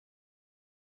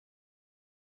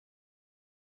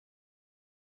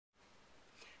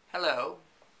Hello,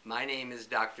 my name is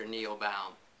Dr. Neil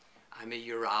Baum. I'm a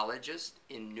urologist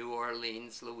in New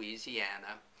Orleans,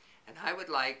 Louisiana, and I would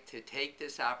like to take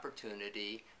this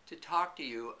opportunity to talk to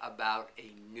you about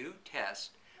a new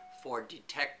test for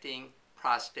detecting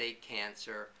prostate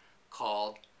cancer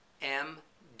called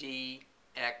MDx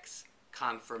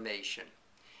Confirmation.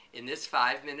 In this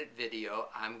 5-minute video,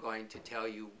 I'm going to tell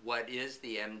you what is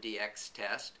the MDx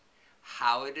test,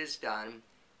 how it is done,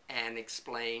 and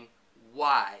explain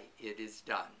why it is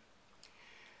done.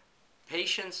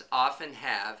 Patients often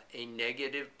have a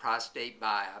negative prostate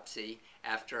biopsy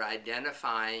after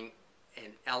identifying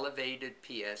an elevated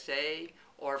PSA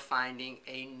or finding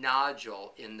a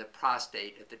nodule in the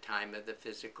prostate at the time of the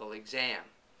physical exam.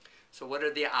 So what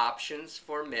are the options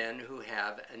for men who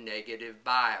have a negative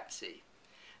biopsy?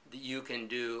 You can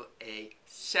do a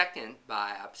second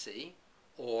biopsy,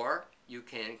 or you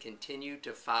can continue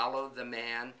to follow the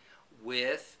man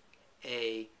with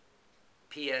a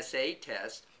PSA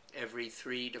test every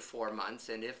 3 to 4 months,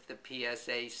 and if the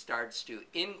PSA starts to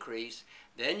increase,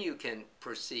 then you can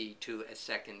proceed to a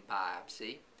second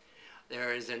biopsy.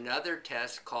 There is another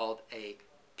test called a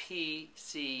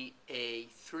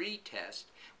PCA3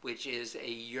 test, which is a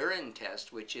urine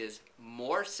test which is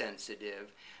more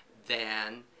sensitive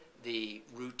than the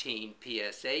routine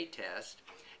PSA test.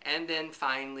 And then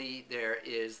finally there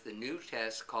is the new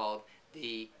test called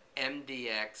the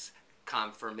MDx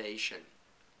Confirmation.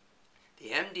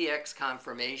 The MDx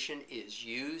Confirmation is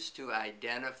used to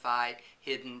identify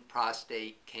hidden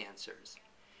prostate cancers.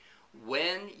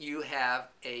 When you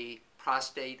have a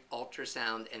prostate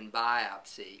ultrasound and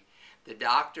biopsy, the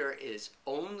doctor is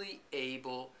only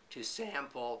able to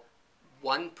sample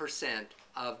 1%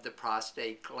 of the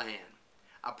prostate gland.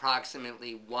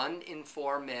 Approximately 1 in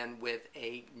 4 men with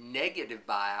a negative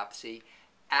biopsy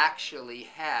actually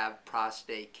have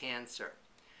prostate cancer.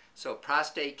 So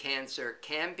prostate cancer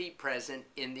can be present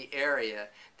in the area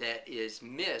that is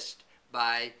missed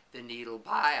by the needle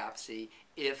biopsy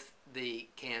if the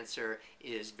cancer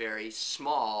is very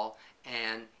small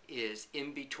and is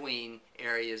in between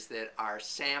areas that are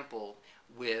sampled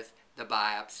with the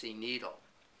biopsy needle.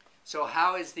 So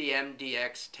how is the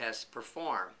MDx test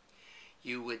performed?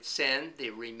 You would send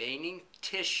the remaining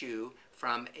tissue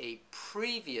from a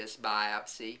previous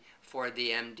biopsy for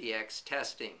the MDx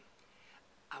testing.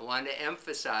 I want to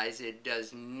emphasize it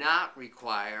does not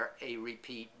require a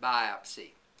repeat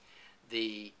biopsy.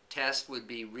 The test would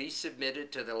be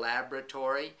resubmitted to the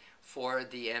laboratory for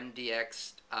the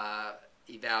MDx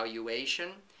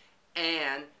evaluation,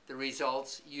 and the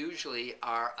results usually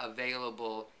are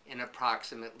available in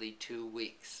approximately 2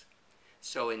 weeks.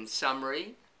 So in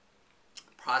summary,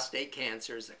 prostate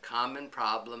cancer is a common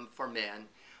problem for men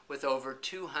with over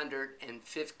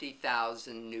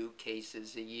 250,000 new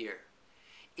cases a year.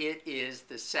 It is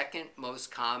the second most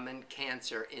common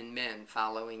cancer in men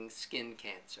following skin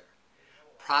cancer.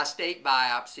 Prostate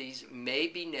biopsies may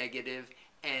be negative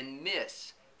and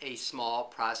miss a small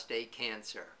prostate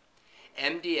cancer.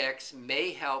 MDx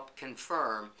may help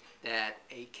confirm that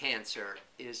a cancer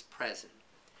is present.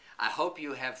 I hope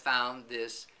you have found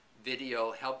this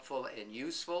video helpful and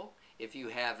useful. If you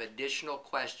have additional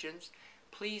questions,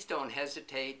 please don't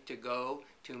hesitate to go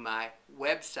to my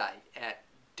website at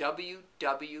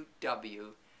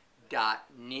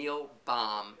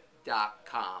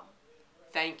www.neilbaum.com.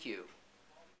 Thank you.